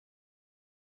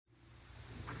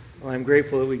Well, I'm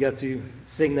grateful that we got to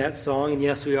sing that song, and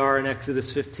yes, we are in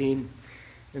Exodus 15.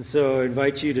 And so I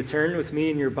invite you to turn with me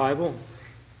in your Bible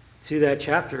to that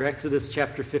chapter, Exodus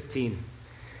chapter 15.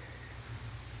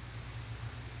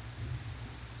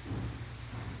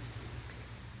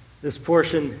 This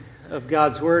portion of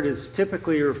God's Word is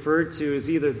typically referred to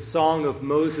as either the Song of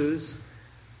Moses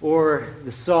or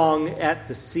the Song at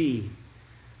the Sea.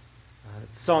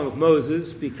 It's the Song of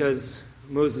Moses because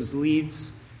Moses leads.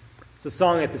 It's a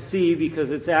song at the sea because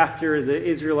it's after the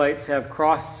Israelites have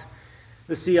crossed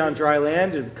the sea on dry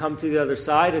land and come to the other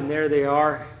side, and there they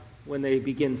are when they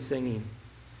begin singing.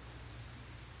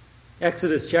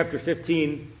 Exodus chapter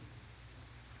 15,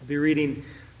 I'll be reading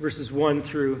verses 1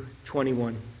 through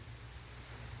 21.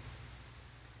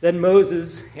 Then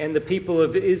Moses and the people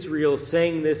of Israel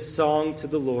sang this song to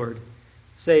the Lord,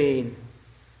 saying,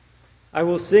 I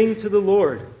will sing to the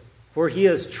Lord, for he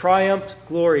has triumphed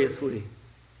gloriously.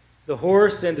 The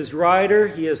horse and his rider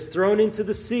he has thrown into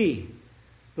the sea.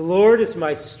 The Lord is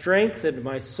my strength and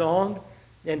my song,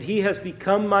 and he has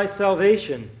become my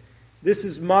salvation. This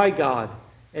is my God,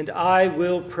 and I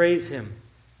will praise him.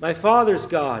 My father's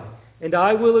God, and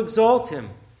I will exalt him.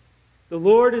 The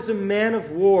Lord is a man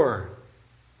of war.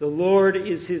 The Lord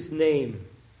is his name.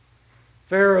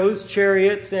 Pharaoh's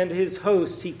chariots and his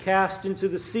host he cast into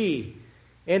the sea,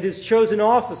 and his chosen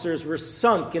officers were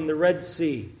sunk in the Red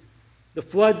Sea. The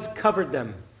floods covered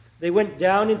them. They went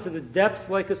down into the depths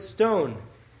like a stone.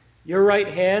 Your right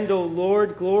hand, O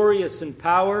Lord, glorious in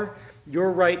power. Your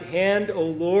right hand, O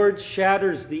Lord,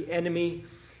 shatters the enemy.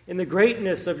 In the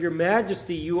greatness of your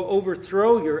majesty, you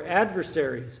overthrow your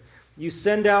adversaries. You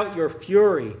send out your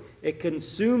fury. It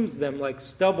consumes them like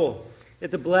stubble.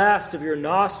 At the blast of your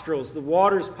nostrils, the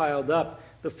waters piled up.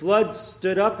 The floods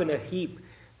stood up in a heap.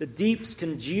 The deeps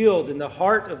congealed in the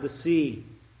heart of the sea.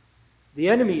 The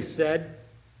enemy said,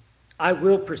 I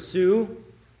will pursue,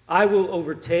 I will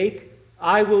overtake,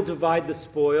 I will divide the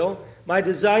spoil. My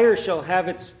desire shall have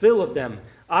its fill of them.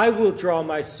 I will draw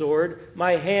my sword,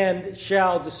 my hand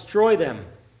shall destroy them.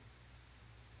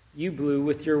 You blew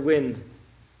with your wind.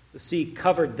 The sea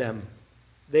covered them.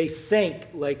 They sank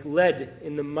like lead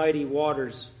in the mighty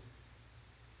waters.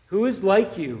 Who is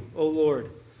like you, O Lord,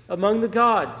 among the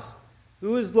gods?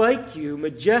 Who is like you,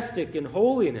 majestic in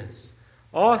holiness?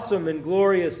 Awesome and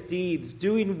glorious deeds,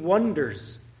 doing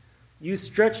wonders. You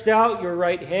stretched out your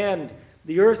right hand,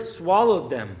 the earth swallowed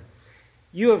them.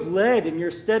 You have led in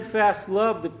your steadfast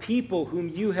love the people whom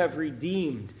you have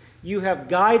redeemed. You have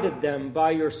guided them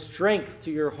by your strength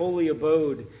to your holy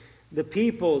abode. The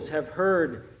peoples have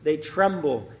heard, they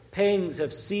tremble. Pangs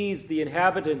have seized the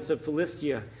inhabitants of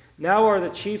Philistia. Now are the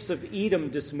chiefs of Edom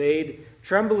dismayed.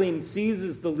 Trembling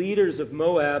seizes the leaders of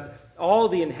Moab. All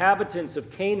the inhabitants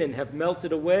of Canaan have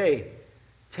melted away.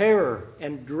 Terror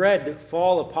and dread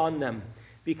fall upon them.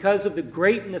 Because of the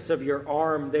greatness of your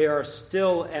arm, they are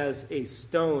still as a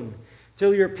stone.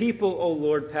 Till your people, O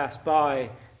Lord, pass by.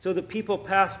 Till the people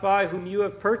pass by whom you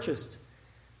have purchased.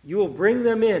 You will bring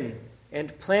them in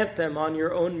and plant them on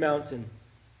your own mountain.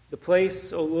 The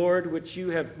place, O Lord, which you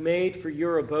have made for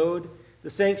your abode.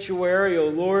 The sanctuary, O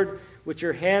Lord, which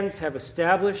your hands have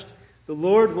established. The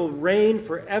Lord will reign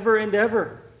forever and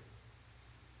ever.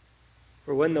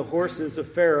 For when the horses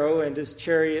of Pharaoh and his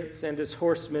chariots and his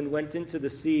horsemen went into the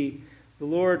sea, the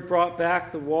Lord brought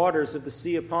back the waters of the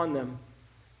sea upon them.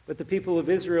 But the people of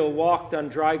Israel walked on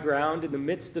dry ground in the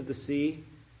midst of the sea.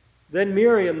 Then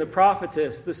Miriam the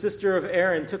prophetess, the sister of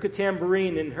Aaron, took a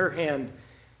tambourine in her hand,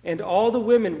 and all the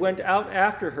women went out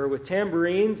after her with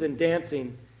tambourines and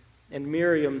dancing. And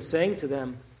Miriam sang to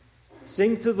them,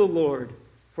 Sing to the Lord,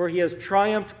 for he has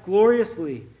triumphed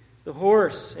gloriously. The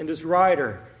horse and his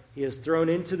rider he has thrown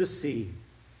into the sea.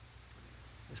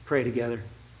 Let's pray together.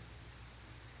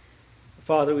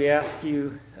 Father, we ask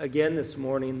you again this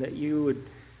morning that you would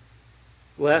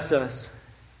bless us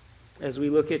as we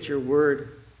look at your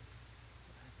word.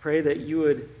 Pray that you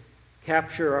would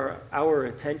capture our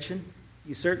attention.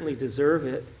 You certainly deserve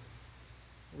it.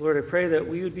 Lord, I pray that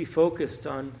we would be focused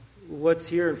on what's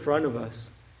here in front of us.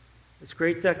 This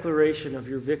great declaration of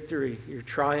your victory, your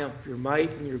triumph, your might,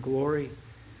 and your glory.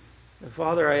 And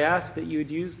Father, I ask that you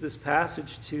would use this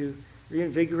passage to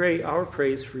reinvigorate our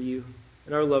praise for you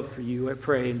and our love for you. I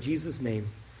pray in Jesus' name.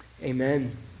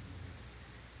 Amen.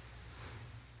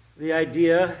 The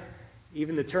idea,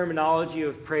 even the terminology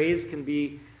of praise can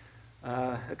be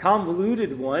a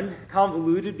convoluted one.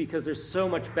 Convoluted because there's so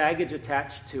much baggage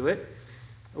attached to it.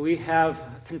 We have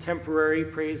contemporary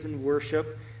praise and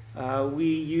worship. We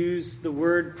use the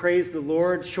word praise the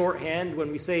Lord shorthand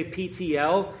when we say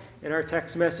PTL in our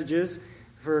text messages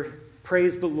for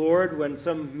praise the Lord when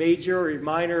some major or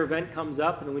minor event comes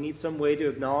up and we need some way to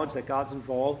acknowledge that God's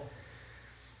involved.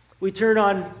 We turn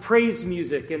on praise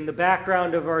music in the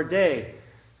background of our day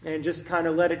and just kind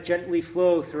of let it gently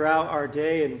flow throughout our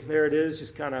day, and there it is,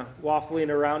 just kind of waffling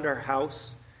around our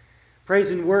house.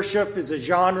 Praise and worship is a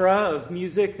genre of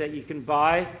music that you can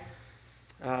buy.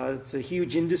 It's a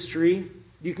huge industry.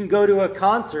 You can go to a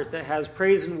concert that has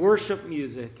praise and worship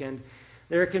music, and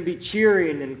there can be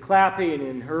cheering and clapping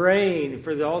and hurrahing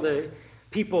for all the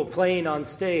people playing on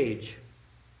stage.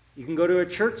 You can go to a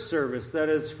church service that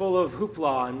is full of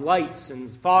hoopla and lights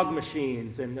and fog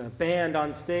machines and a band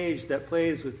on stage that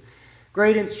plays with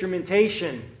great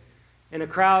instrumentation and a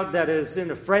crowd that is in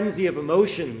a frenzy of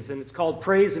emotions, and it's called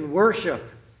praise and worship.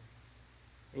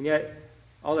 And yet,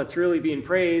 all that's really being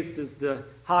praised is the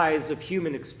highs of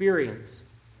human experience.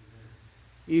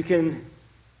 You can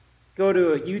go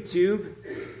to a YouTube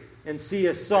and see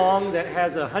a song that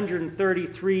has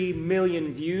 133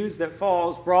 million views that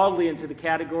falls broadly into the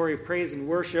category of praise and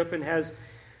worship and has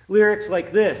lyrics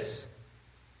like this: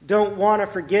 "Don't want to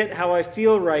forget how I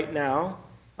feel right now.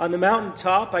 On the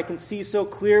mountaintop I can see so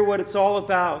clear what it's all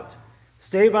about.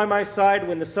 Stay by my side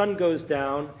when the sun goes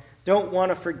down. Don't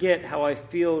want to forget how I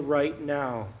feel right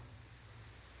now."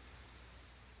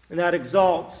 And that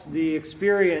exalts the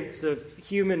experience of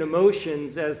human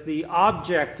emotions as the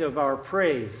object of our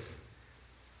praise.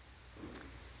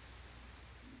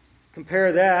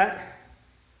 Compare that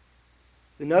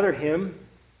with another hymn.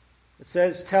 It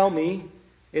says, "Tell me,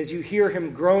 as you hear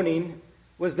him groaning,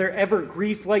 was there ever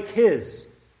grief like his?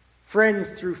 Friends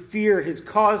through fear his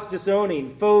cause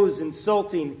disowning, foes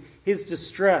insulting his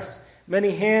distress.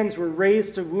 Many hands were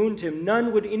raised to wound him,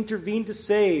 none would intervene to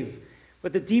save.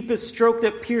 But the deepest stroke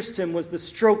that pierced him was the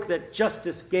stroke that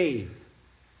justice gave."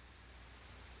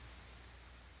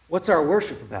 What's our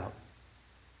worship about?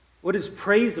 What is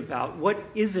praise about? What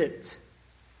is it?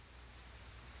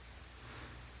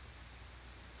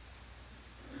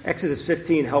 Exodus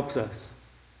 15 helps us.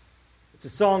 It's a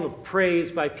song of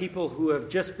praise by people who have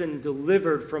just been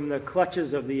delivered from the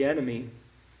clutches of the enemy.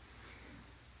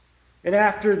 And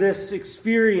after this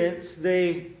experience,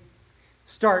 they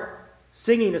start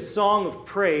singing a song of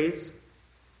praise.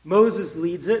 Moses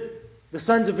leads it. The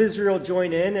sons of Israel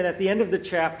join in. And at the end of the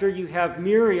chapter, you have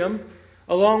Miriam,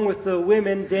 along with the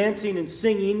women, dancing and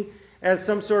singing as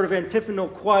some sort of antiphonal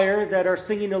choir that are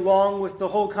singing along with the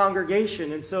whole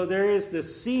congregation. And so there is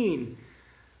this scene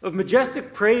of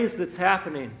majestic praise that's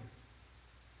happening.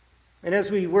 And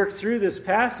as we work through this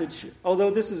passage,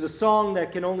 although this is a song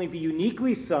that can only be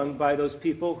uniquely sung by those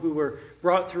people who were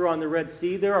brought through on the Red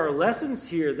Sea, there are lessons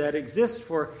here that exist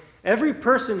for every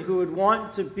person who would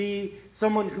want to be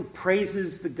someone who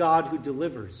praises the God who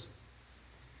delivers.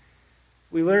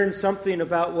 We learn something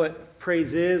about what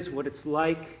praise is, what it's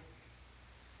like,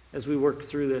 as we work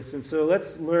through this. And so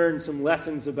let's learn some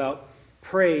lessons about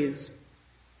praise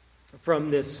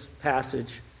from this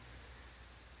passage.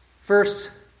 First,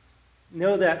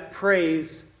 know that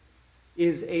praise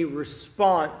is a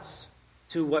response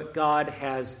to what God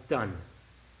has done.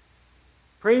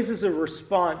 Praise is a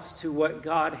response to what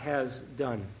God has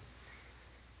done.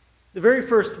 The very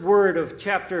first word of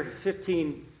chapter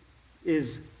 15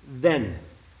 is then.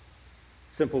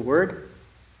 Simple word.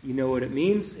 You know what it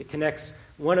means. It connects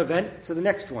one event to the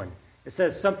next one. It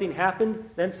says something happened,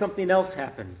 then something else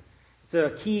happened. It's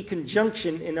a key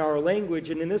conjunction in our language,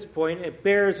 and in this point, it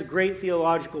bears a great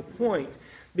theological point,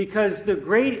 because the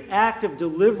great act of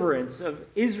deliverance of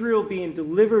Israel being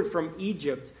delivered from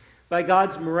Egypt by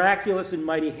God's miraculous and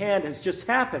mighty hand has just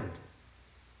happened.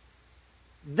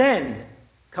 Then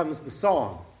comes the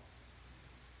song.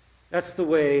 That's the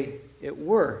way it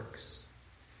works.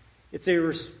 It's a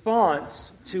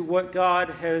response to what God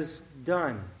has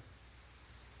done.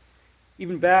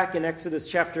 Even back in Exodus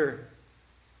chapter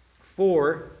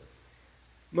 4,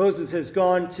 Moses has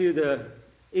gone to the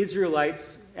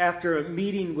Israelites after a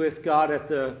meeting with God at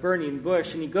the burning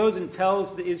bush, and he goes and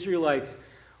tells the Israelites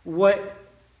what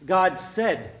God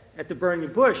said at the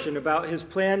burning bush and about his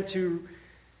plan to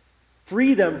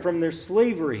free them from their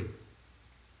slavery.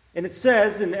 And it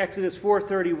says in Exodus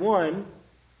 4:31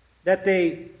 that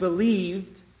they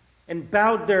believed and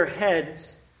bowed their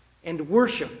heads and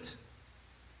worshipped.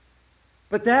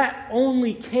 But that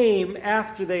only came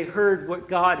after they heard what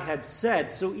God had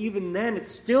said. So even then,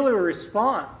 it's still a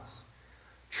response.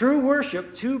 True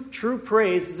worship, true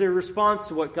praise is a response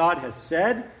to what God has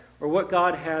said or what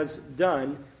God has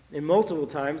done. And multiple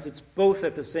times, it's both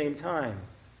at the same time.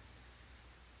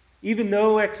 Even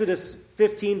though Exodus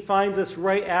 15 finds us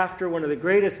right after one of the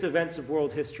greatest events of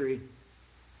world history,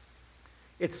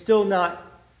 it's still not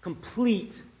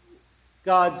complete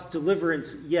God's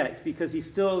deliverance yet, because he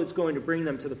still is going to bring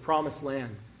them to the promised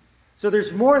land. So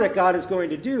there's more that God is going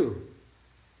to do.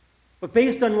 But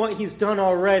based on what he's done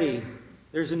already,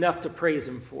 there's enough to praise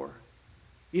him for.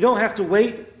 You don't have to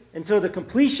wait until the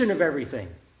completion of everything.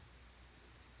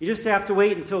 You just have to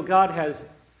wait until God has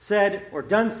said or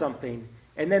done something,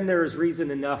 and then there is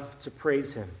reason enough to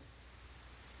praise him.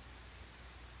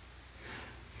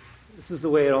 This is the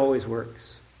way it always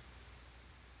works.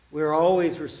 We're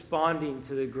always responding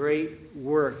to the great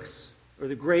works or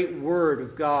the great word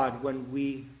of God when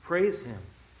we praise him.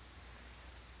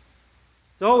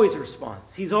 It's always a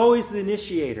response. He's always the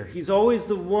initiator. He's always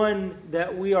the one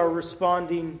that we are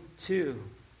responding to.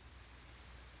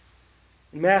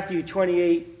 In Matthew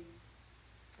 28,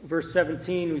 verse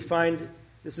 17, we find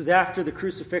this is after the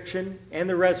crucifixion and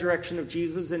the resurrection of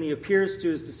Jesus, and he appears to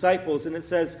his disciples, and it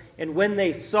says, "And when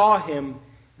they saw him,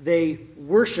 they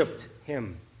worshipped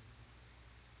him."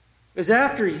 It was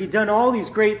after he'd done all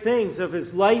these great things of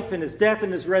his life and his death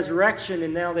and his resurrection,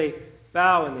 and now they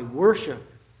bow and they worship.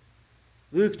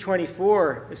 Luke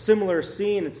 24, a similar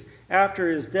scene. It's after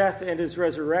his death and his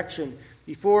resurrection.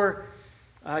 Before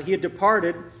he had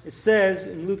departed, it says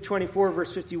in Luke 24,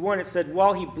 verse 51, it said,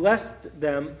 "While he blessed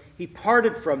them, he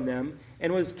parted from them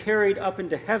and was carried up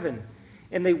into heaven.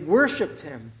 And they worshipped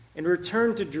him and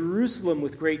returned to Jerusalem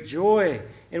with great joy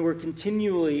and were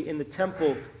continually in the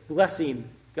temple blessing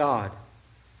God."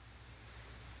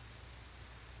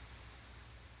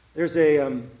 There's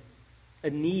a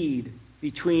need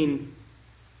between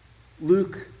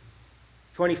Luke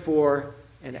 24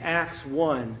 and Acts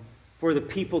 1 for the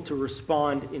people to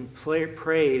respond in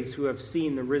praise who have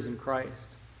seen the risen Christ.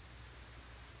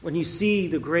 When you see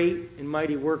the great and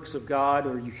mighty works of God,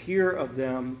 or you hear of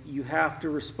them, you have to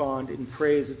respond in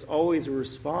praise. It's always a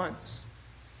response.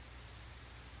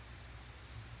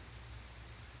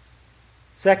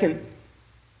 Second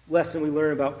lesson we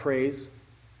learn about praise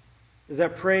is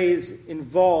that praise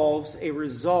involves a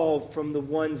resolve from the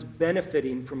ones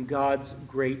benefiting from God's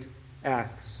great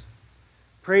acts.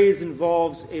 Praise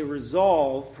involves a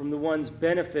resolve from the ones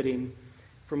benefiting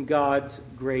from God's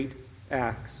great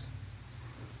acts.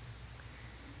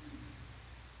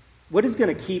 What is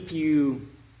going to keep you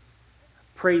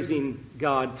praising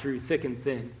God through thick and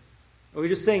thin? Are we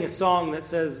just saying a song that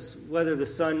says whether the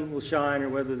sun will shine or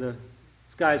whether the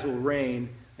skies will rain?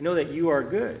 I know that you are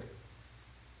good.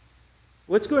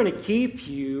 What's going to keep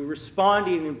you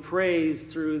responding in praise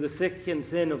through the thick and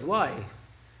thin of life?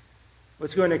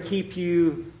 What's going to keep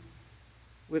you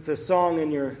with a song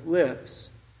in your lips?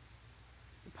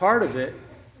 Part of it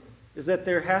is that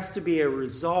there has to be a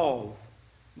resolve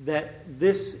that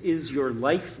this is your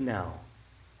life now.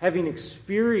 Having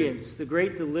experienced the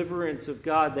great deliverance of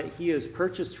God that he has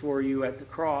purchased for you at the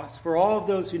cross, for all of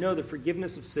those who know the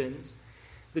forgiveness of sins,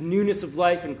 the newness of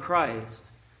life in Christ,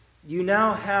 you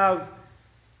now have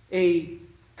a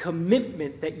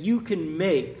commitment that you can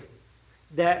make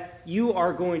that you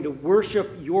are going to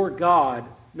worship your God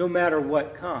no matter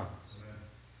what comes.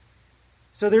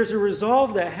 So there's a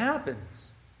resolve that happens.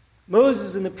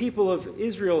 Moses and the people of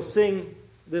Israel sing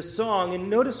this song, and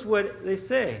notice what they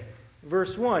say.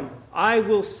 Verse 1, "I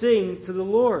will sing to the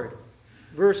Lord."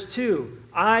 Verse 2,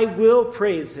 "I will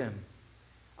praise him.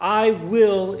 I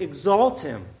will exalt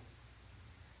him."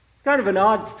 Kind of an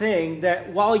odd thing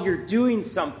that while you're doing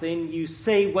something, you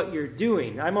say what you're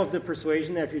doing. I'm of the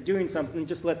persuasion that if you're doing something,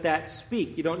 just let that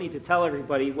speak. You don't need to tell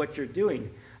everybody what you're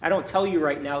doing. I don't tell you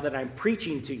right now that I'm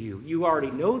preaching to you. You already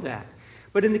know that.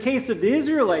 But in the case of the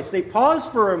Israelites, they pause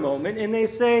for a moment and they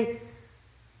say,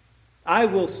 "I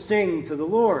will sing to the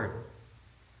Lord.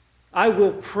 I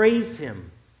will praise him.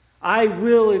 I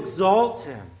will exalt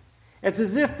him." It's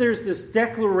as if there's this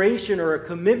declaration or a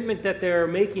commitment that they are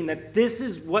making that this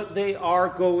is what they are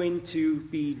going to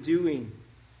be doing.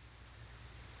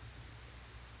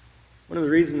 One of the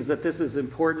reasons that this is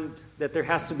important, that there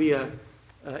has to be an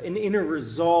inner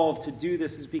resolve to do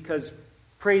this, is because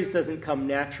praise doesn't come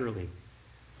naturally.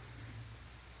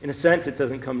 In a sense, it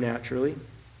doesn't come naturally.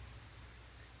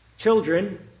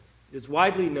 Children, it is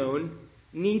widely known,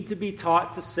 need to be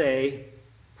taught to say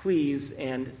please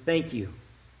and thank you.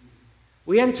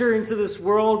 We enter into this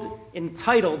world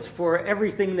entitled for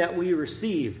everything that we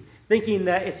receive, thinking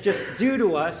that it's just due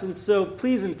to us, and so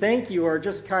please and thank you are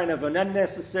just kind of an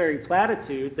unnecessary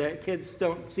platitude that kids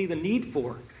don't see the need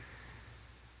for.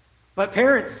 But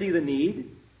parents see the need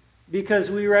because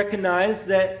we recognize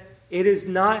that it is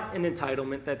not an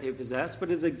entitlement that they possess, but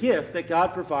is a gift that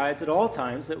God provides at all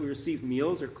times that we receive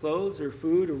meals or clothes or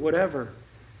food or whatever.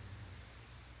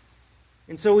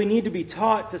 And so we need to be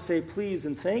taught to say please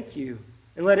and thank you,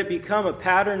 and let it become a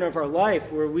pattern of our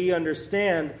life where we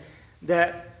understand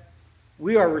that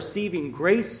we are receiving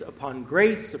grace upon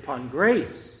grace upon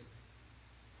grace.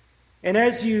 And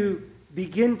as you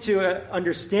begin to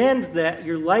understand that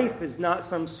your life is not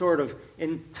some sort of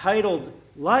entitled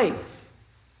life,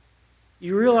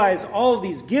 you realize all of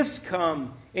these gifts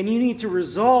come, and you need to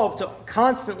resolve to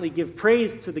constantly give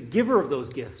praise to the giver of those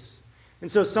gifts. And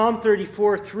so Psalm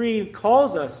 34:3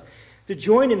 calls us to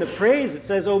join in the praise. It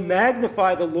says, "Oh,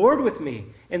 magnify the Lord with me,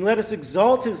 and let us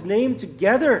exalt his name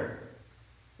together."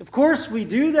 Of course we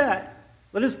do that.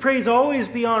 Let his praise always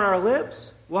be on our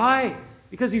lips. Why?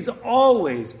 Because he's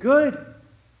always good.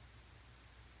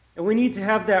 And we need to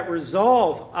have that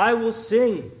resolve. I will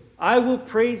sing. I will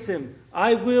praise him.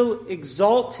 I will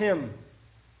exalt him.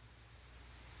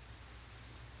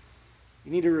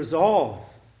 You need to resolve.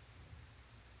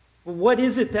 Well, what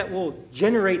is it that will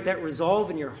generate that resolve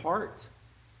in your heart?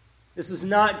 This is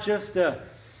not just a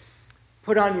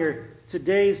put on your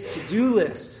today's to-do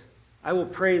list. I will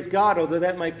praise God, although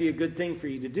that might be a good thing for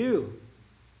you to do.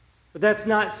 But that's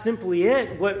not simply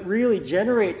it. What really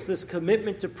generates this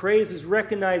commitment to praise is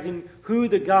recognizing who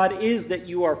the God is that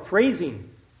you are praising.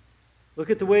 Look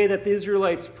at the way that the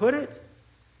Israelites put it.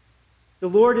 The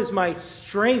Lord is my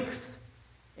strength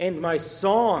and my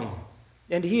song,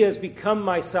 and he has become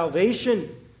my salvation.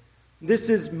 This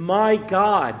is my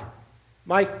God,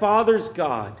 my Father's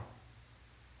God.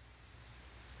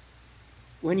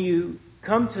 When you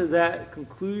come to that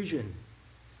conclusion,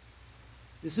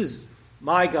 this is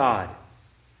my God.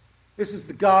 This is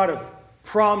the God of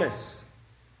promise.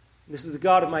 This is the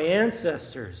God of my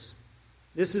ancestors.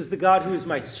 This is the God who is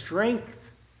my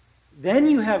strength. Then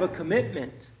you have a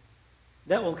commitment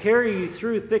that will carry you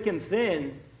through thick and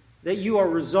thin, that you are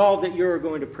resolved that you are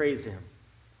going to praise him.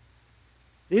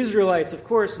 The Israelites, of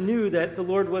course, knew that the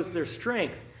Lord was their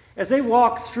strength. As they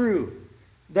walked through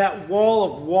that wall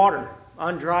of water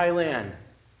on dry land,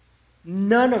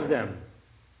 none of them,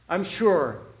 I'm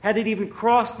sure, had it even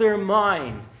crossed their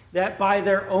mind that by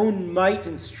their own might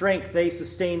and strength they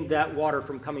sustained that water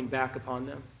from coming back upon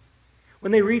them.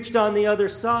 When they reached on the other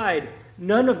side,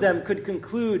 none of them could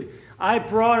conclude, I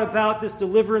brought about this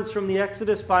deliverance from the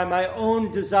Exodus by my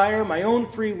own desire, my own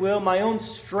free will, my own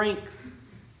strength.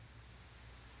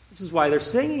 This is why they're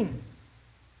singing.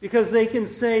 Because they can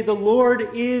say, the Lord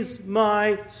is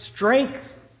my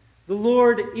strength. The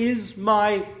Lord is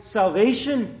my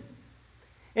salvation.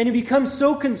 And it becomes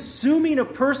so consuming a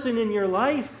person in your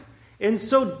life and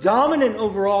so dominant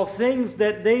over all things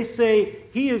that they say,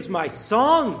 he is my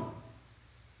song.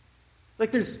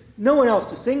 Like there's no one else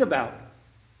to sing about.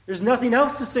 There's nothing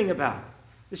else to sing about.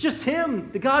 It's just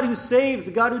him, the God who saves,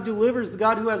 the God who delivers, the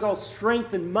God who has all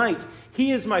strength and might.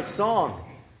 He is my song.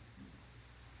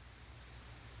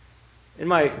 In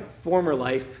my former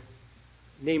life,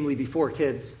 namely before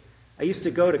kids, I used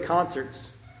to go to concerts.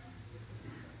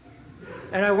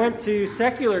 And I went to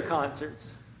secular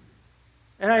concerts.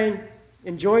 And I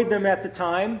enjoyed them at the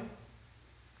time.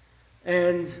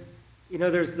 And, you know,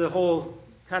 there's the whole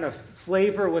kind of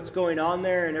flavor of what's going on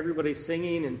there, and everybody's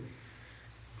singing. And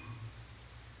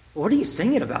what are you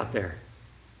singing about there?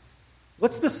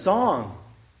 What's the song?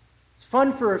 It's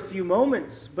fun for a few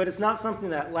moments, but it's not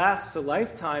something that lasts a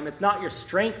lifetime. It's not your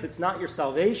strength. It's not your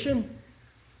salvation.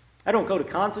 I don't go to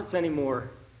concerts anymore,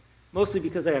 mostly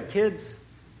because I have kids.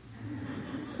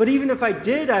 But even if I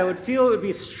did, I would feel it would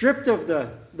be stripped of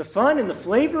the fun and the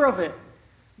flavor of it,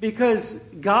 because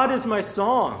God is my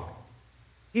song.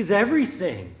 He's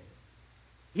everything.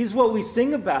 He's what we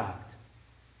sing about.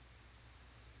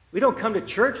 We don't come to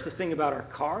church to sing about our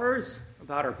cars,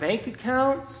 about our bank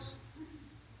accounts.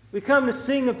 We come to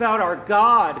sing about our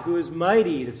God who is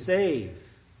mighty to save.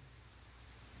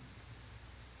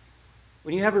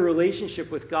 When you have a relationship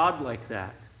with God like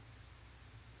that,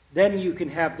 then you can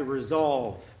have the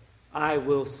resolve, I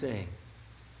will sing.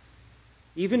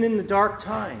 Even in the dark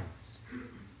times.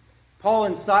 Paul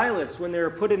and Silas, when they were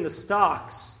put in the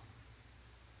stocks,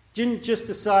 didn't just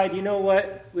decide, you know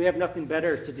what, we have nothing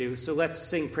better to do, so let's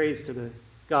sing praise to the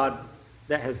God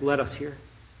that has led us here.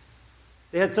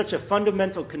 They had such a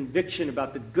fundamental conviction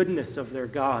about the goodness of their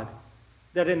God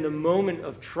that in the moment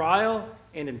of trial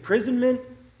and imprisonment,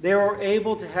 they were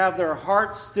able to have their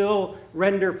hearts still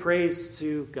render praise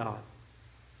to God.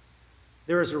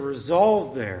 There is a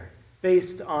resolve there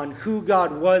based on who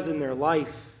God was in their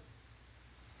life.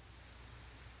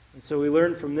 And so we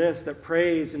learn from this that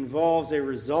praise involves a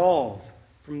resolve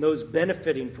from those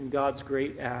benefiting from God's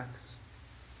great acts.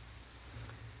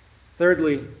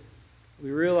 Thirdly, we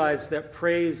realize that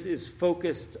praise is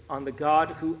focused on the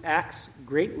God who acts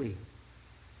greatly.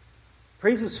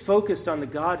 Praise is focused on the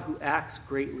God who acts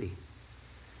greatly.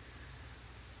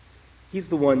 He's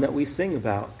the one that we sing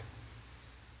about.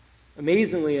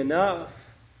 Amazingly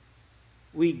enough,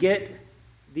 we get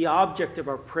the object of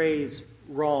our praise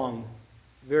wrong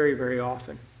very, very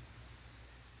often.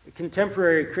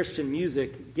 Contemporary Christian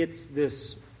music gets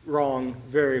this wrong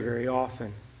very, very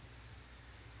often.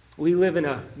 We live in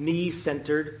a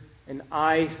me-centered and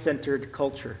I-centered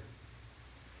culture.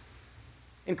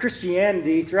 And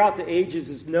Christianity, throughout the ages,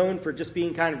 is known for just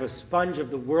being kind of a sponge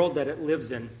of the world that it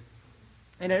lives in.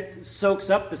 And it soaks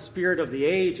up the spirit of the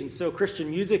age, and so Christian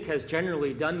music has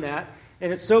generally done that.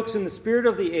 And it soaks in the spirit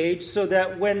of the age so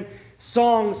that when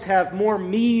songs have more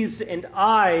me's and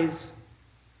I's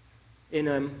in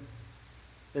them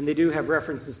than they do have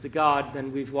references to God,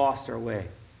 then we've lost our way.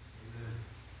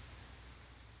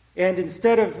 And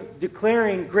instead of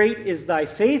declaring, "Great is thy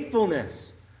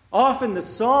faithfulness," often the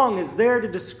song is there to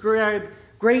describe,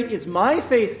 "Great is my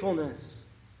faithfulness."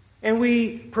 And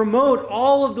we promote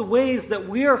all of the ways that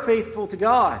we are faithful to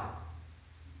God.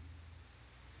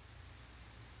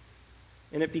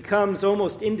 And it becomes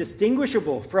almost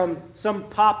indistinguishable from some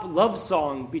pop love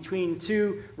song between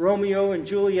two Romeo and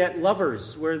Juliet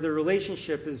lovers, where the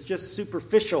relationship is just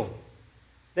superficial,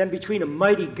 than between a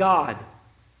mighty God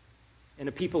and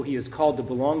a people he has called to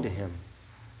belong to him.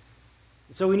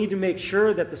 So we need to make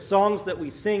sure that the songs that we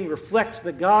sing reflect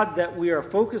the God that we are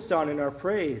focused on in our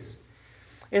praise.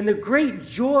 And the great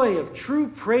joy of true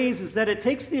praise is that it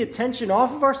takes the attention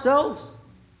off of ourselves.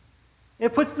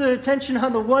 It puts the attention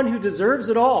on the one who deserves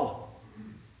it all.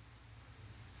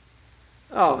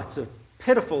 Oh, it's a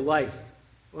pitiful life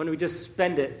when we just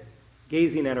spend it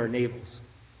gazing at our navels.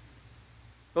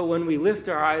 But when we lift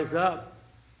our eyes up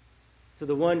to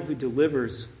the one who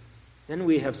delivers, then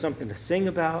we have something to sing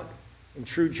about, and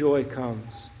true joy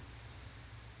comes.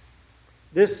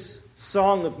 This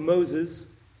song of Moses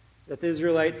that the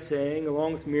Israelites sang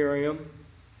along with Miriam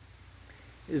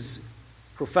is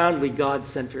profoundly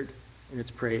God-centered in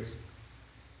its praise.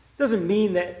 It doesn't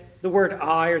mean that the word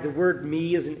I or the word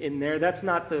me isn't in there. That's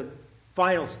not the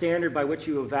final standard by which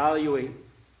you evaluate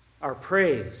our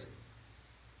praise.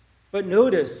 But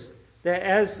notice that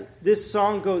as this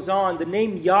song goes on, the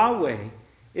name Yahweh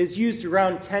is used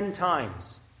around 10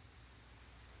 times.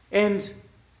 And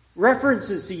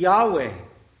references to Yahweh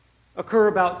occur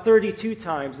about 32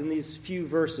 times in these few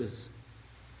verses.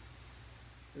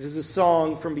 It is a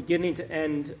song from beginning to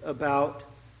end about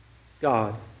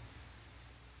God.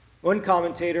 One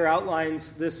commentator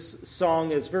outlines this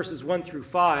song as verses 1 through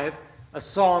 5, a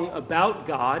song about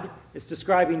God. It's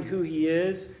describing who he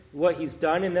is, what he's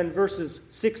done. And then verses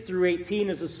 6 through 18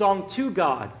 is a song to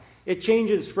God. It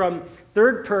changes from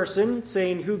third person,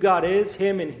 saying who God is,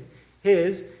 him and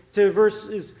his, to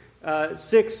verses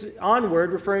 6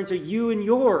 onward, referring to you and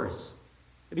yours.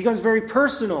 It becomes very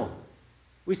personal.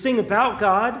 We sing about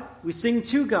God, we sing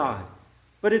to God,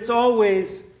 but it's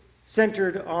always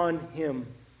centered on him.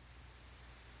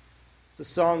 It's a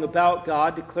song about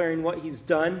God, declaring what he's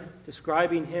done,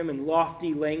 describing him in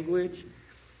lofty language,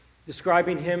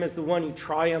 describing him as the one who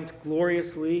triumphed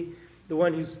gloriously, the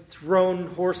one who's thrown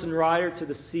horse and rider to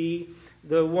the sea,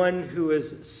 the one who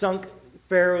has sunk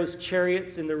Pharaoh's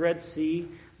chariots in the Red Sea,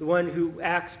 the one who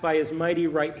acts by his mighty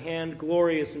right hand,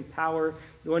 glorious in power,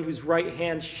 the one whose right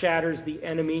hand shatters the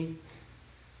enemy,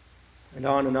 and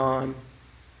on and on.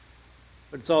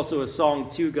 But it's also a song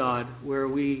to God where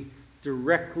we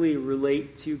directly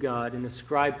relate to God and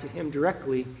ascribe to him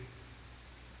directly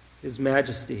his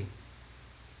majesty.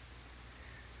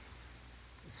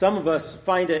 Some of us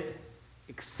find it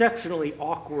exceptionally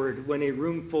awkward when a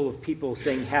room full of people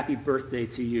saying happy birthday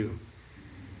to you.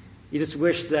 You just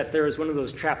wish that there was one of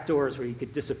those trapdoors where you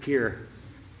could disappear.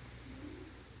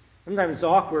 Sometimes it's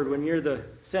awkward when you're the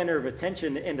center of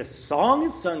attention and a song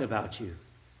is sung about you.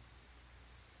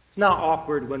 It's not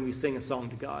awkward when we sing a song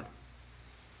to God.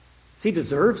 He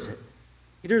deserves it.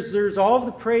 He deserves all of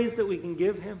the praise that we can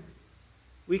give him.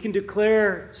 We can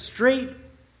declare straight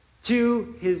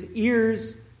to his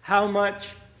ears how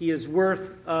much he is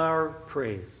worth our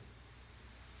praise.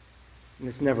 And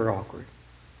it's never awkward.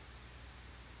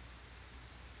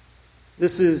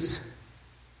 This is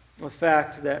a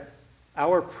fact that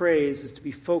our praise is to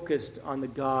be focused on the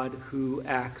God who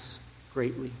acts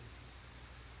greatly.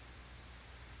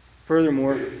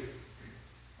 Furthermore,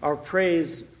 our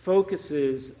praise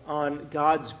focuses on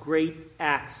God's great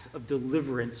acts of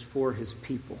deliverance for his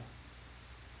people.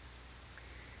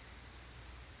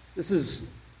 This is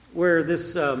where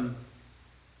this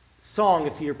song,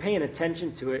 if you're paying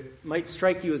attention to it, might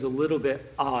strike you as a little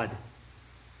bit odd.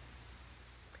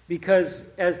 Because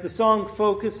as the song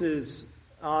focuses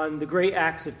on the great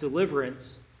acts of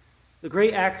deliverance, the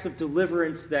great acts of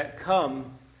deliverance that come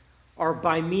are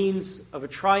by means of a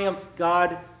triumph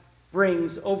God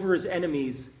brings over his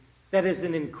enemies that is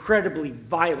an incredibly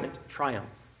violent triumph.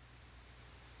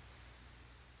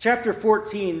 Chapter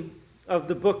 14 of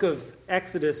the book of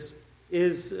Exodus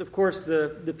is, of course,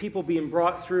 the people being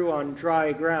brought through on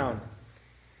dry ground.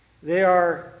 They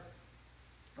are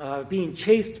being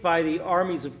chased by the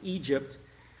armies of Egypt.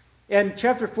 And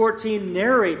chapter 14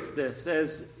 narrates this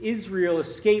as Israel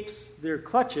escapes their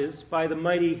clutches by the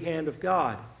mighty hand of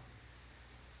God.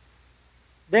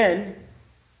 Then,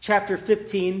 chapter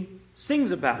 15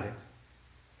 sings about it.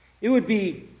 It would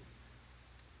be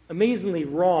amazingly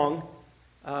wrong,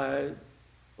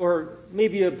 or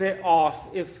maybe a bit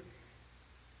off, if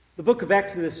the book of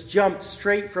Exodus jumped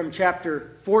straight from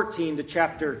chapter 14 to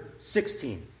chapter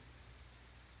 16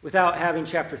 without having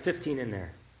chapter 15 in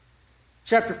there.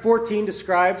 Chapter 14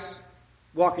 describes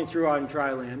walking through on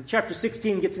dry land. Chapter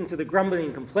 16 gets into the grumbling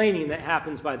and complaining that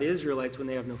happens by the Israelites when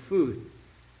they have no food.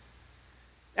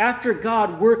 After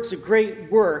God works a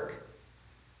great work,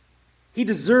 he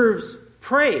deserves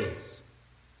praise.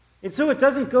 And so it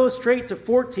doesn't go straight to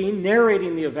 14,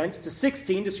 narrating the events, to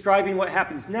 16, describing what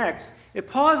happens next. It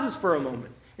pauses for a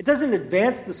moment. It doesn't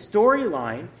advance the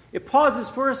storyline. It pauses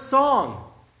for a song.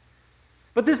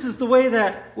 But this is the way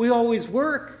that we always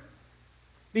work.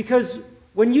 Because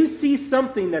when you see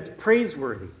something that's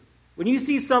praiseworthy, when you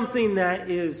see something that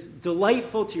is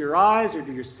delightful to your eyes or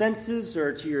to your senses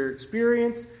or to your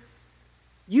experience,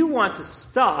 you want to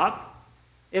stop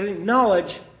and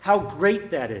acknowledge how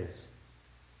great that is.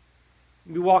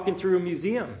 You're walking through a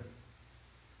museum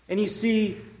and you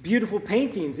see beautiful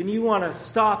paintings and you want to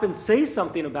stop and say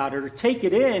something about it or take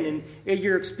it in, and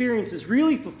your experience is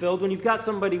really fulfilled when you've got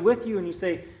somebody with you and you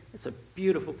say, "It's a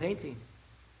beautiful painting."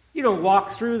 You don't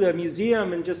walk through the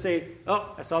museum and just say,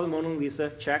 "Oh, I saw the Mona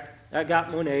Lisa, check. I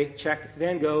got Monet, check.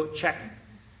 Van Gogh, check."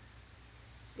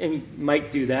 And you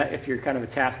might do that if you're kind of a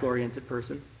task-oriented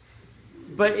person.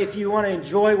 But if you want to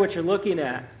enjoy what you're looking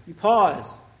at, you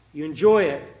pause, you enjoy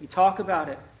it, you talk about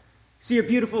it. See a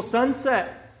beautiful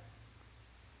sunset.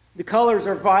 The colors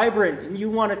are vibrant, and you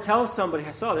want to tell somebody,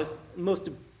 "I saw this most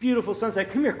beautiful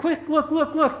sunset. Come here, quick, look,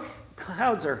 look, look."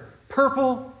 Clouds are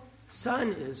purple,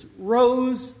 sun is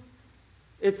rose.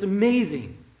 It's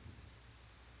amazing.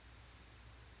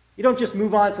 You don't just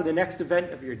move on to the next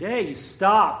event of your day. You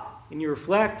stop and you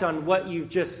reflect on what you've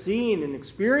just seen and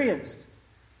experienced.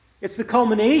 It's the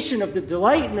culmination of the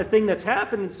delight in the thing that's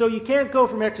happened. And so you can't go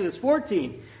from Exodus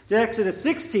 14 to Exodus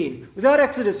 16 without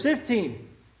Exodus 15.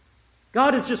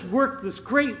 God has just worked this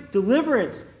great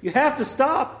deliverance. You have to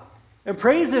stop and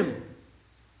praise him.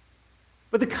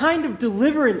 But the kind of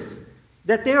deliverance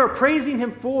that they are praising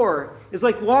him for is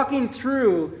like walking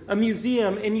through a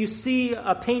museum and you see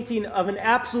a painting of an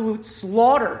absolute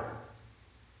slaughter.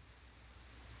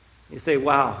 You say,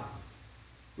 "Wow,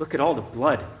 look at all the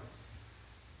blood."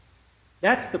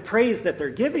 That's the praise that they're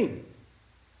giving.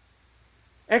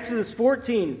 Exodus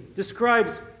 14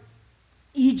 describes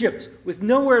Egypt with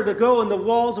nowhere to go and the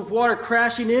walls of water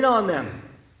crashing in on them.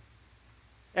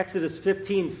 Exodus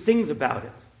 15 sings about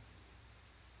it.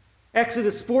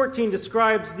 Exodus 14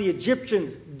 describes the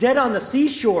Egyptians dead on the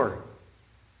seashore.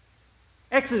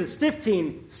 Exodus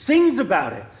 15 sings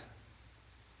about it.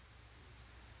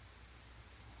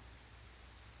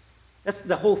 That's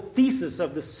the whole thesis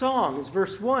of the song, is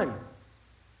verse 1.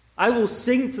 "I will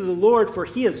sing to the Lord, for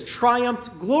he has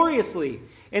triumphed gloriously,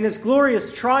 and his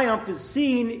glorious triumph is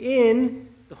seen in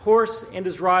the horse and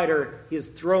his rider. He is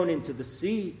thrown into the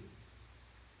sea."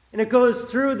 And it goes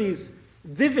through these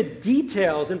vivid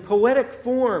details in poetic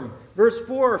form. Verse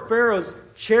 4, "Pharaoh's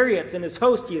chariots and his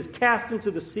host he has cast into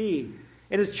the sea,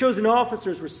 and his chosen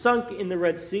officers were sunk in the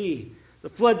Red Sea. The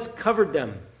floods covered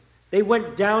them. They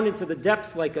went down into the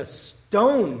depths like a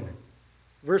stone."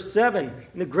 Verse 7,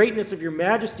 "In the greatness of your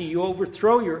majesty you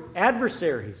overthrow your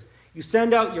adversaries. You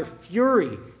send out your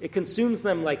fury. It consumes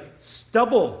them like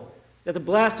stubble. At the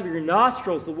blast of your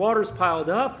nostrils the waters piled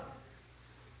up."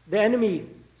 The enemy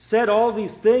said all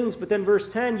these things, but then verse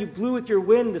 10, "You blew with your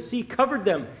wind, the sea covered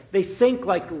them. They sank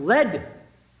like lead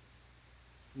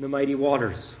in the mighty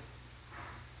waters."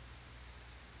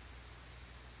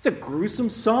 It's a gruesome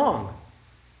song.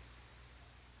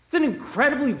 It's an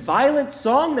incredibly violent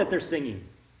song that they're singing.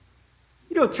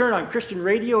 You don't turn on Christian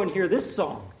radio and hear this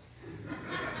song.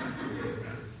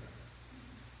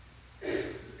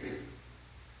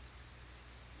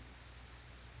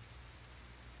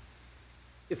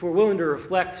 If we're willing to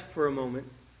reflect for a moment,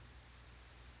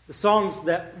 the songs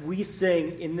that we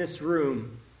sing in this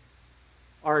room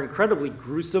are incredibly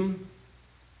gruesome,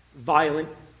 violent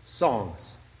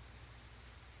songs.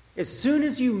 As soon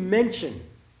as you mention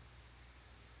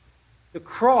the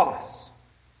cross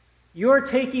You're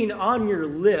taking on your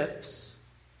lips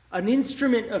an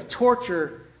instrument of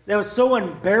torture that was so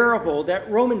unbearable that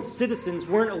Roman citizens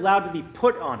weren't allowed to be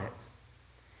put on it.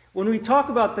 When we talk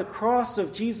about the cross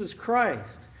of Jesus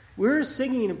Christ, we're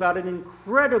singing about an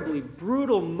incredibly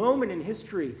brutal moment in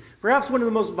history, perhaps one of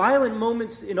the most violent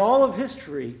moments in all of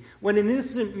history, when an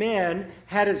innocent man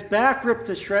had his back ripped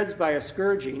to shreds by a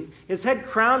scourging, his head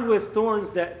crowned with thorns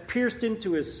that pierced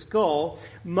into his skull,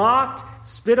 mocked,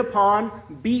 spit upon,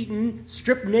 beaten,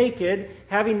 stripped naked,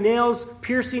 having nails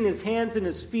piercing his hands and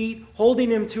his feet,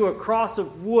 holding him to a cross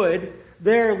of wood,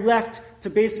 there left to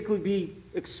basically be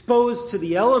exposed to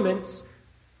the elements.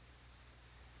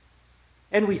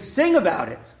 And we sing about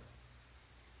it.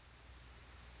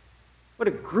 What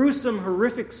a gruesome,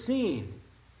 horrific scene.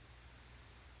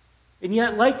 And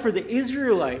yet, like for the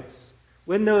Israelites,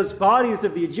 when those bodies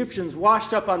of the Egyptians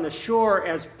washed up on the shore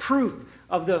as proof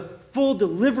of the full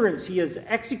deliverance he has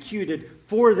executed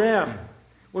for them,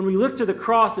 when we look to the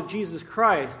cross of Jesus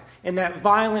Christ and that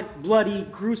violent, bloody,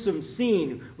 gruesome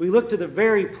scene, we look to the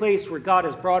very place where God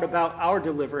has brought about our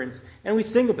deliverance, and we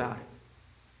sing about it.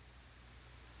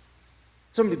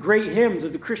 Some of the great hymns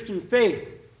of the Christian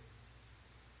faith.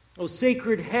 O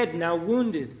sacred head now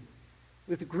wounded,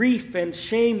 with grief and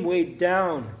shame weighed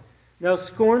down, now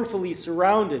scornfully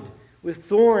surrounded, with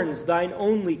thorns thine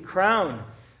only crown.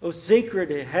 O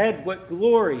sacred head, what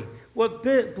glory, what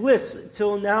bliss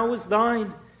till now was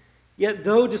thine. Yet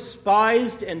though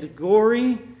despised and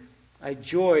gory, I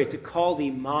joy to call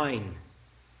thee mine.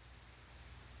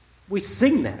 We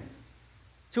sing that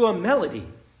to a melody.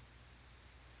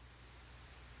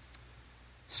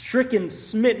 Stricken,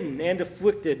 smitten, and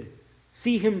afflicted,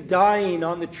 see him dying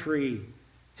on the tree.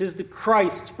 'Tis the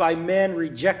Christ by man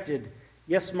rejected.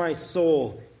 Yes, my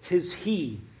soul, 'tis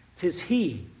he, 'tis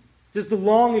he. 'Tis the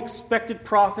long-expected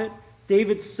prophet,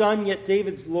 David's son, yet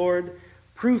David's Lord.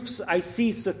 Proofs I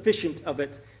see sufficient of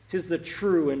it. 'Tis the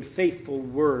true and faithful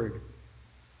word.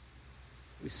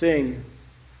 We sing,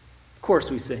 of course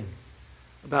we sing,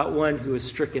 about one who is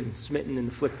stricken, smitten,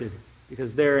 and afflicted,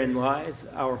 because therein lies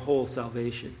our whole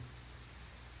salvation.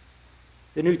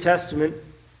 The New Testament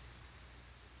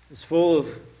is full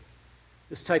of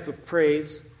this type of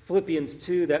praise. Philippians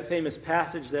 2, that famous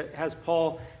passage that has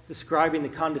Paul describing the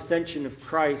condescension of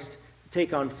Christ to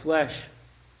take on flesh,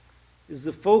 is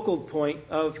the focal point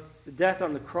of the death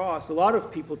on the cross. A lot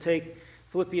of people take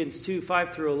Philippians 2,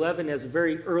 5 through 11 as a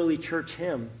very early church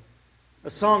hymn, a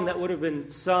song that would have been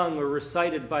sung or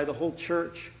recited by the whole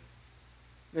church.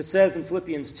 It says in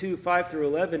Philippians 2, 5 through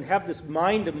 11, have this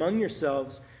mind among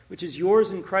yourselves, which is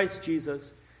yours in Christ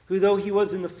Jesus, who though he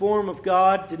was in the form of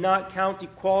God, did not count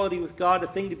equality with God a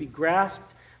thing to be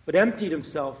grasped, but emptied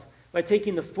himself by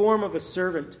taking the form of a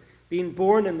servant, being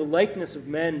born in the likeness of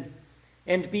men.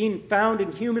 And being found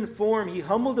in human form, he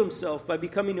humbled himself by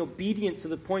becoming obedient to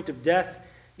the point of death,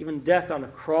 even death on a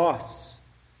cross.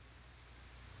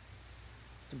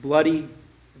 It's a bloody,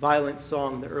 violent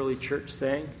song the early church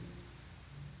sang.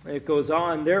 It goes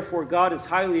on, therefore God has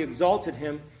highly exalted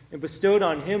him and bestowed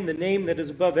on him the name that is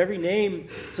above every name,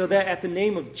 so that at the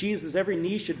name of Jesus every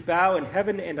knee should bow in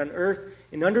heaven and on earth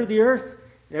and under the earth,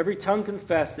 and every tongue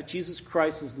confess that Jesus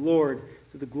Christ is Lord,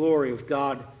 to the glory of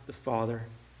God the Father.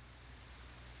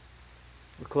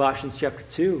 Or Colossians chapter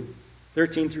 2,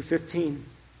 13 through 15,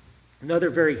 another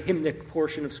very hymnic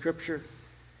portion of Scripture.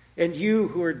 And you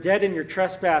who are dead in your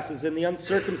trespasses and the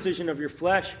uncircumcision of your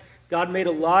flesh, God made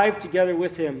alive together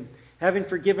with him, having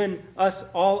forgiven us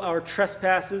all our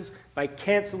trespasses by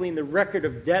canceling the record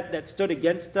of debt that stood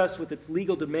against us with its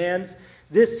legal demands.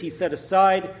 This he set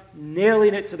aside,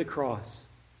 nailing it to the cross.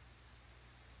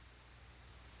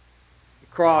 The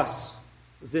cross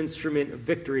was the instrument of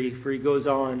victory, for he goes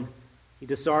on, he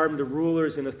disarmed the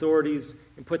rulers and authorities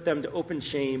and put them to open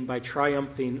shame by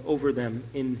triumphing over them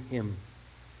in him.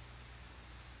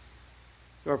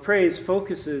 Our praise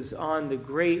focuses on the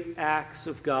great acts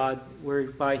of God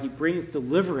whereby he brings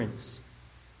deliverance.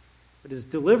 But his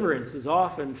deliverance is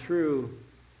often through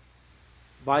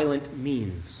violent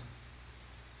means.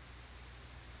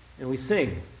 And we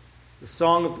sing the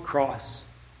song of the cross.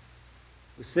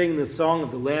 We sing the song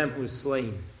of the Lamb who was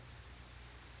slain.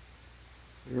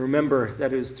 We remember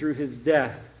that it was through his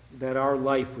death that our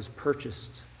life was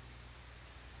purchased.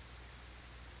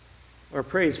 Our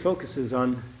praise focuses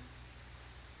on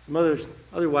some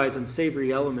otherwise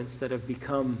unsavory elements that have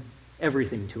become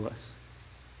everything to us.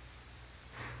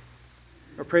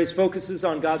 Our praise focuses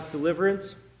on God's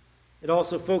deliverance. It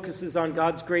also focuses on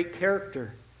God's great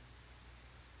character.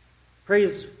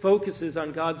 Praise focuses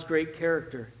on God's great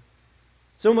character.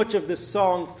 So much of this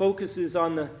song focuses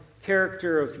on the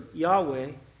character of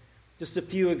Yahweh. Just a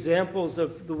few examples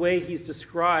of the way he's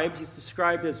described. He's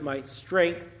described as my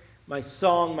strength, my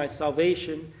song, my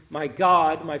salvation, my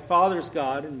God, my Father's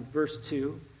God in verse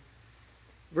 2.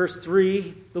 Verse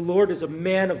 3, the Lord is a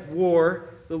man of war.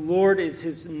 The Lord is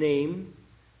his name.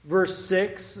 Verse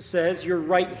 6 says, your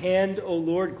right hand, O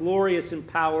Lord, glorious in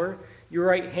power. Your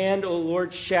right hand, O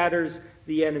Lord, shatters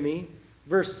the enemy.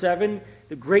 Verse 7,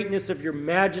 the greatness of your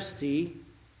majesty.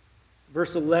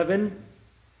 Verse 11,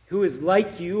 who is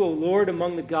like you, O Lord,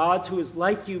 among the gods? Who is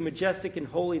like you, majestic in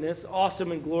holiness,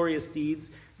 awesome in glorious deeds,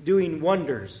 doing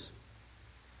wonders?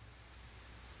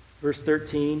 Verse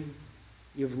 13,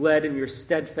 you've led in your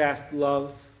steadfast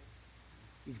love.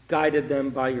 You've guided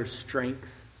them by your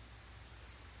strength.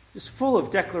 Just full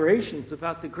of declarations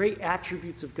about the great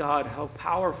attributes of God, how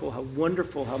powerful, how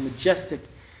wonderful, how majestic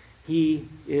he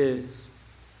is.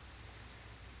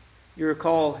 You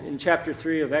recall in chapter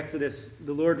 3 of Exodus,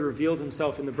 the Lord revealed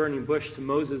himself in the burning bush to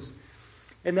Moses.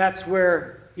 And that's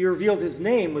where he revealed his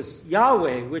name was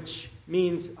Yahweh, which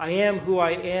means I am who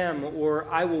I am, or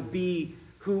I will be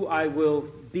who I will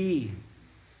be.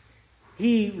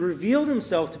 He revealed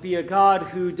himself to be a God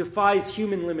who defies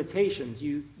human limitations.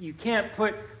 You can't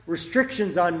put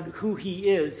restrictions on who he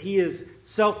is. He is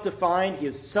self-defined. He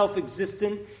is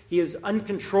self-existent. He is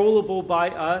uncontrollable by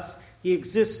us. He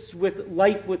exists with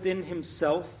life within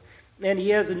himself. And he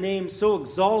has a name so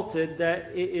exalted that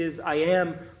it is I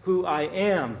am who I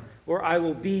am, or I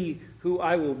will be who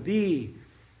I will be.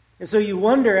 And so you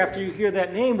wonder after you hear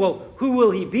that name, well, who will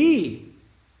he be?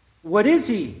 What is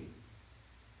he?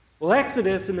 Well,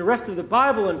 Exodus and the rest of the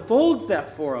Bible unfolds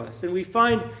that for us, and we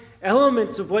find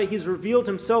elements of what he's revealed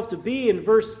himself to be. In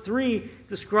verse 3,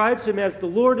 describes him as the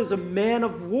Lord is a man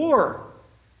of war.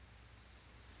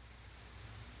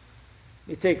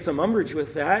 You take some umbrage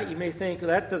with that. You may think, well,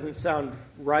 that doesn't sound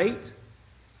right.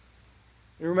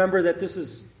 And remember that this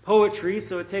is poetry,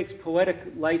 so it takes poetic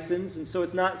license, and so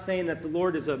it's not saying that the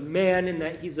Lord is a man and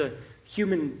that he's a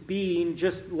human being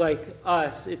just like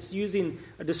us. It's using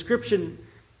a description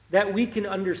that we can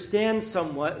understand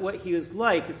somewhat what he was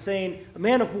like. It's saying a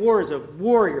man of war is a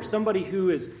warrior, somebody who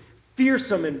is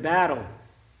fearsome in battle.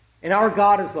 And our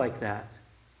God is like that.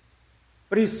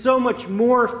 But he's so much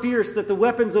more fierce that the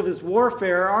weapons of his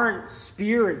warfare aren't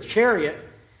spear and chariot.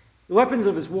 The weapons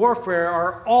of his warfare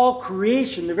are all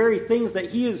creation, the very things that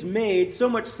he has made, so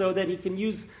much so that he can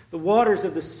use the waters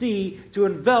of the sea to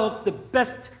envelop the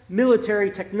best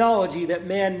military technology that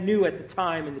man knew at the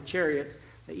time in the chariots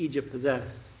that Egypt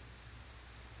possessed.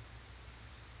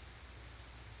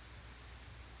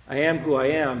 I am who I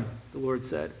am, the Lord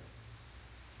said.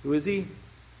 Who is he?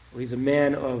 Well, he's a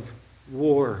man of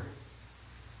war.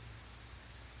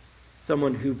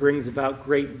 Someone who brings about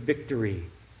great victory.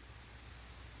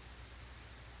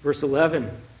 Verse 11.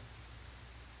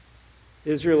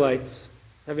 Israelites,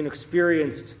 having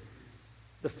experienced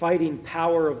the fighting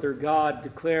power of their God,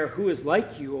 declare, who is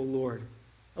like you, O Lord,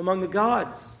 among the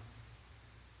gods?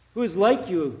 Who is like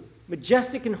you,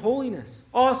 majestic in holiness,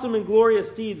 awesome in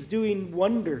glorious deeds, doing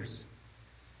wonders?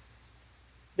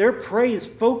 Their praise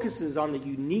focuses on the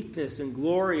uniqueness and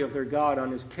glory of their God,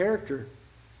 on his character.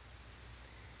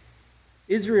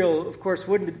 Israel, of course,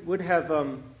 would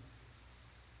have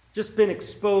just been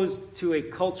exposed to a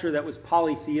culture that was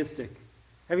polytheistic.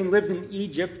 Having lived in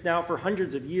Egypt now for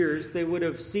hundreds of years, they would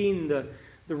have seen the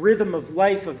rhythm of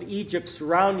life of Egypt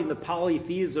surrounding the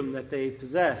polytheism that they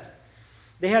possessed.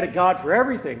 They had a God for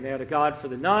everything. They had a God for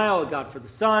the Nile, a God for the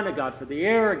sun, a God for the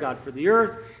air, a God for the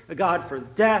earth, a God for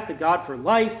death, a God for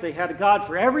life. They had a God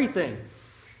for everything.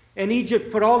 And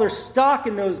Egypt put all their stock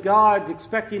in those gods,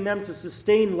 expecting them to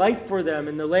sustain life for them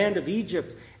in the land of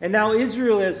Egypt. And now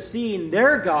Israel has seen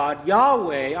their God,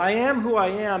 Yahweh, I am who I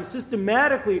am,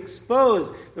 systematically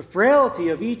expose the frailty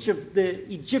of each of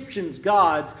the Egyptians'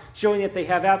 gods, showing that they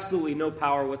have absolutely no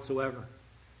power whatsoever.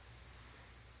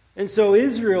 And so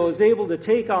Israel is able to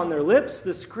take on their lips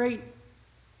this great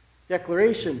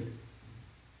declaration,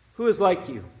 who is like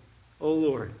you, O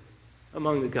Lord,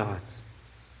 among the gods?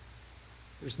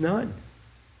 There's none.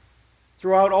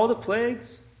 Throughout all the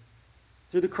plagues,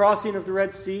 through the crossing of the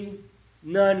Red Sea,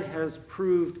 none has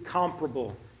proved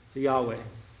comparable to Yahweh.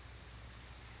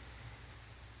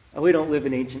 And we don't live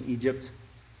in ancient Egypt,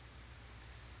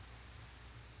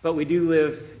 but we do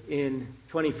live in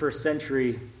 21st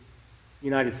century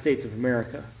United States of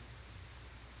America.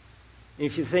 And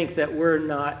if you think that we're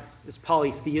not as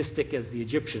polytheistic as the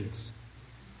Egyptians,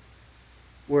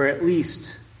 we're at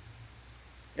least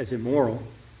as immoral,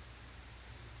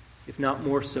 if not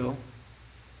more so.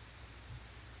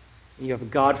 And you have a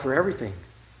God for everything.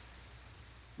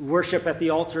 Worship at the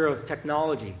altar of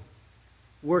technology.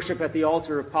 Worship at the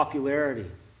altar of popularity.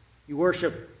 You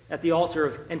worship at the altar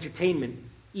of entertainment,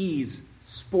 ease,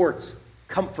 sports,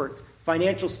 comfort,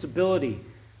 financial stability,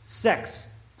 sex,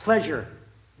 pleasure,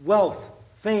 wealth,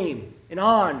 fame, and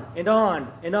on and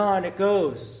on and on it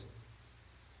goes.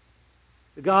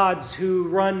 The gods who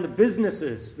run the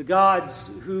businesses, the gods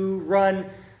who run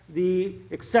the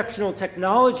exceptional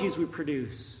technologies we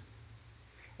produce.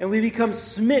 And we become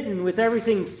smitten with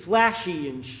everything flashy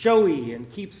and showy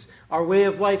and keeps our way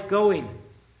of life going.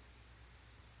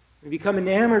 We become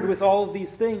enamored with all of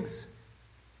these things.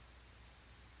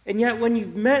 And yet when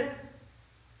you've met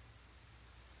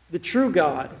the true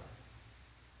God,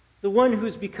 the one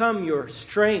who's become your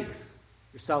strength,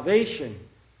 your salvation,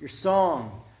 your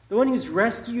song, the one who's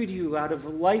rescued you out of a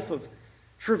life of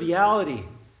triviality,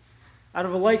 out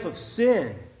of a life of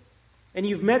sin, and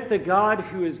you've met the God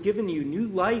who has given you new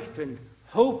life and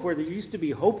hope where there used to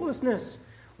be hopelessness,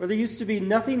 where there used to be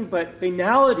nothing but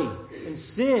banality and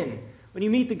sin, when you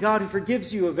meet the God who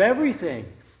forgives you of everything,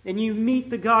 and you meet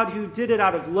the God who did it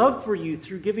out of love for you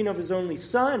through giving of his only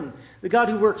Son, the God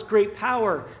who works great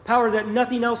power that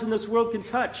nothing else in this world can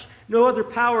touch. No other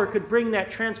power could bring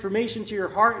that transformation to your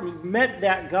heart, and you've met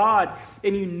that God,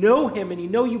 and you know him, and you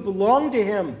know you belong to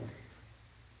him.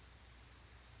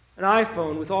 An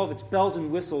iPhone with all of its bells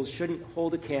and whistles shouldn't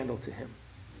hold a candle to him.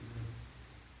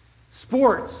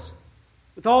 Sports,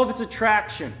 with all of its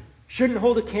attraction, shouldn't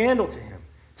hold a candle to him.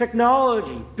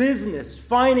 Technology, business,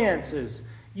 finances,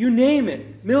 you name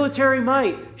it, military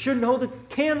might, shouldn't hold a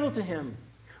candle to him.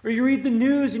 Or you read the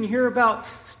news and you hear about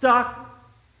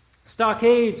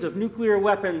stockades of nuclear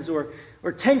weapons or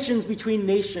tensions between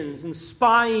nations and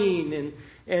spying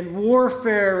and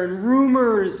warfare and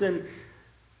rumors and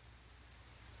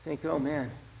think, oh man,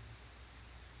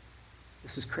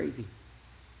 this is crazy.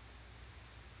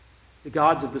 The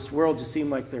gods of this world just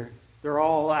seem like they're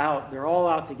all out. They're all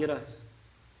out to get us.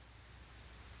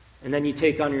 And then you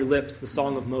take on your lips the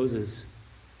Song of Moses.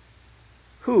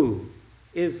 Who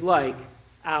is like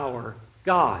our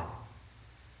God?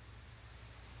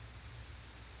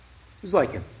 Who's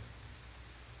like him?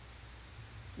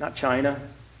 Not China,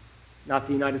 not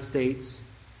the United States,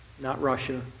 not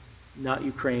Russia, not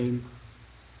Ukraine.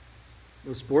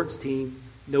 No sports team,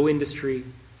 no industry,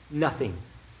 nothing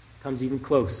comes even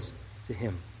close to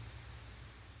him.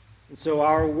 And so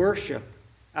our worship,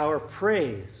 our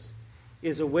praise,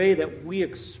 is a way that we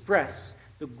express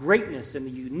the greatness and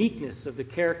the uniqueness of the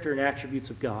character and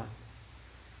attributes of God.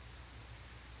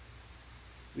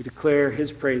 We declare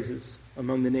his praises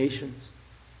among the nations.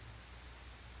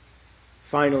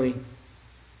 Finally,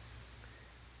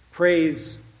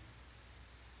 praise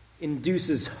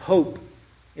induces hope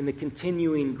in the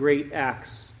continuing great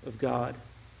acts of God.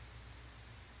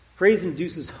 Praise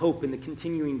induces hope in the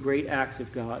continuing great acts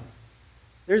of God.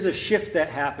 There's a shift that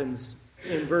happens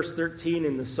in verse 13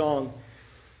 in the song.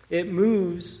 It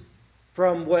moves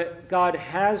from what God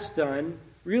has done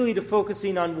really to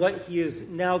focusing on what he is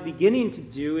now beginning to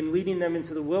do and leading them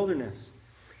into the wilderness.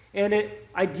 And it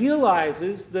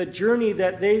idealizes the journey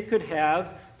that they could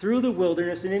have through the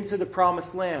wilderness and into the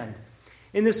promised land.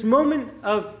 In this moment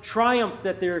of triumph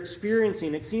that they're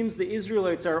experiencing, it seems the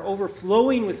Israelites are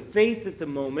overflowing with faith at the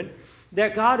moment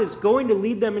that God is going to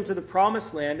lead them into the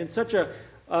promised land in such an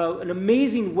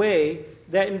amazing way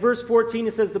that in verse 14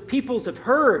 it says, the peoples have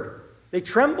heard, they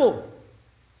tremble.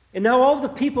 And now all the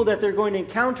people that they're going to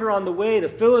encounter on the way, the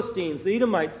Philistines, the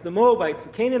Edomites, the Moabites, the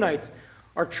Canaanites,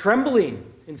 are trembling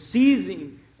and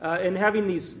seizing and having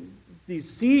these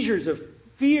seizures of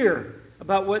fear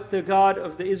about what the God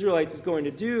of the Israelites is going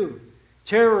to do.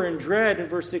 Terror and dread, in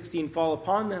verse 16, fall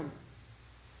upon them.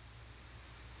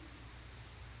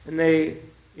 And they,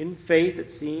 in faith, it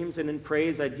seems, and in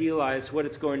praise, idealize what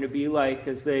it's going to be like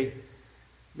as they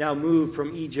now move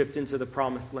from Egypt into the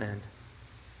promised land.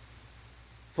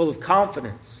 Full of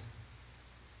confidence.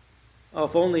 Oh,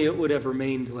 if only it would have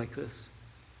remained like this.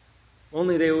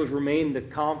 Only they would remain the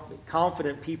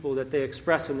confident people that they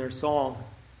express in their song.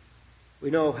 We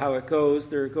know how it goes.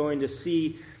 They're going to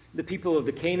see the people of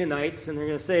the Canaanites, and they're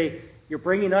going to say, you're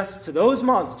bringing us to those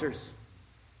monsters.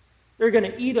 They're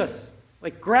going to eat us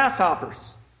like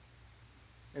grasshoppers.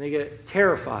 And they get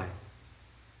terrified.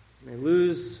 And they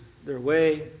lose their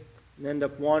way and end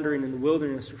up wandering in the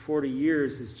wilderness for 40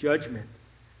 years as judgment.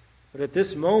 But at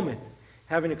this moment,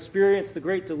 having experienced the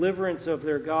great deliverance of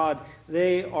their God,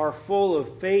 they are full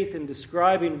of faith in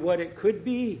describing what it could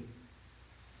be.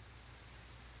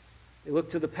 They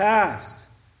look to the past,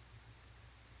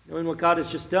 knowing what God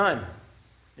has just done.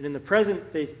 And in the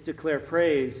present, they declare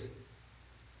praise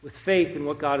with faith in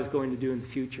what God is going to do in the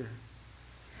future.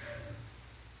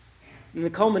 And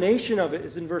the culmination of it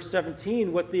is in verse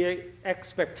 17, what the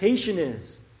expectation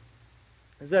is.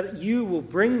 is that you will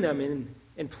bring them in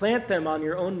and plant them on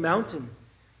your own mountain,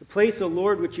 the place, O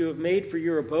Lord, which you have made for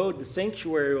your abode, the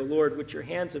sanctuary, O Lord, which your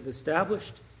hands have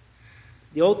established.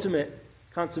 The ultimate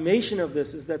consummation of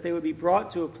this is that they would be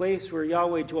brought to a place where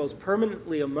Yahweh dwells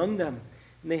permanently among them,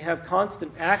 and they have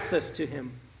constant access to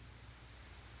him.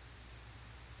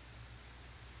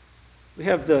 We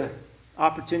have the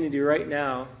opportunity right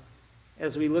now,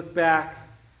 as we look back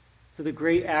to the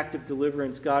great act of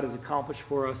deliverance God has accomplished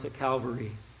for us at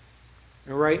Calvary.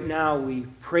 And right now we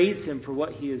praise him for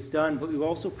what he has done, but we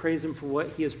also praise him for what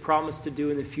he has promised to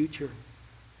do in the future.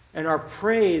 And our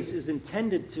praise is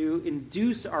intended to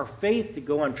induce our faith to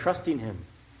go on trusting him.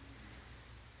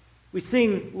 We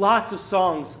sing lots of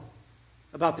songs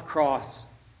about the cross.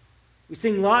 We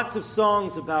sing lots of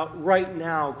songs about right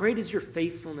now. Great is your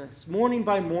faithfulness, morning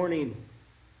by morning.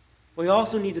 We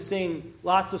also need to sing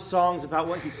lots of songs about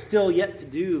what he's still yet to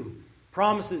do,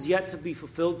 promises yet to be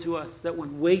fulfilled to us that we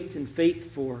wait in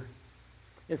faith for.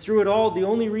 And through it all, the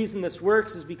only reason this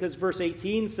works is because verse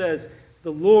 18 says,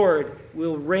 the Lord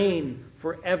will reign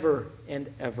forever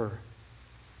and ever.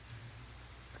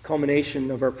 The culmination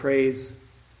of our praise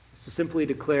is to simply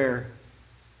declare,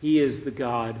 he is the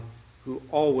God who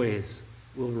always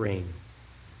will reign.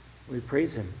 We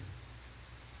praise him.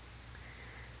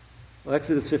 Well,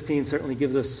 Exodus 15 certainly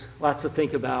gives us lots to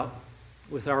think about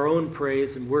with our own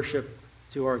praise and worship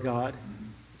to our God.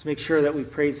 Let's make sure that we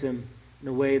praise him in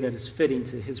a way that is fitting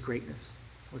to his greatness.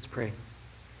 Let's pray.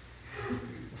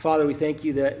 Father, we thank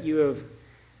you that you have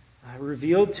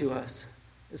revealed to us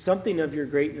something of your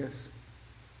greatness.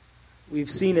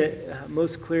 We've seen it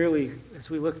most clearly as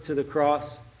we look to the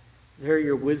cross. There,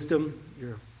 your wisdom,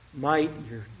 your might,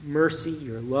 your mercy,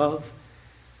 your love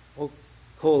all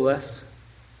coalesce.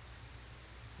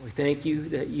 We thank you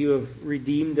that you have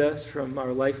redeemed us from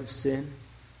our life of sin.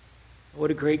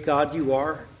 What a great God you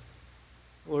are.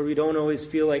 Lord, we don't always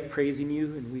feel like praising you,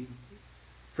 and we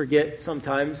forget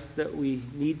sometimes that we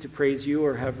need to praise you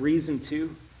or have reason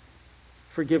to.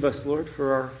 Forgive us, Lord,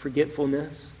 for our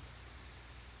forgetfulness.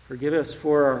 Forgive us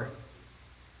for our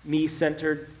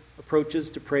me-centered approaches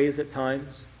to praise at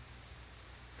times.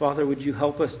 Father, would you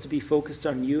help us to be focused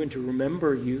on you and to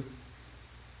remember you?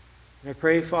 And I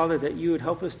pray, Father, that you would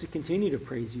help us to continue to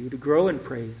praise you, to grow in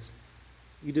praise.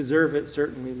 You deserve it,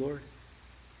 certainly, Lord.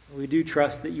 And we do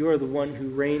trust that you are the one who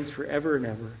reigns forever and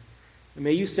ever. And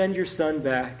may you send your Son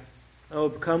back. Oh,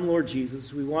 come, Lord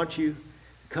Jesus. We want you to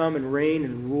come and reign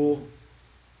and rule.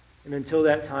 And until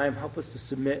that time, help us to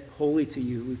submit wholly to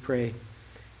you, we pray.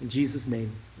 In Jesus'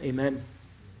 name, amen.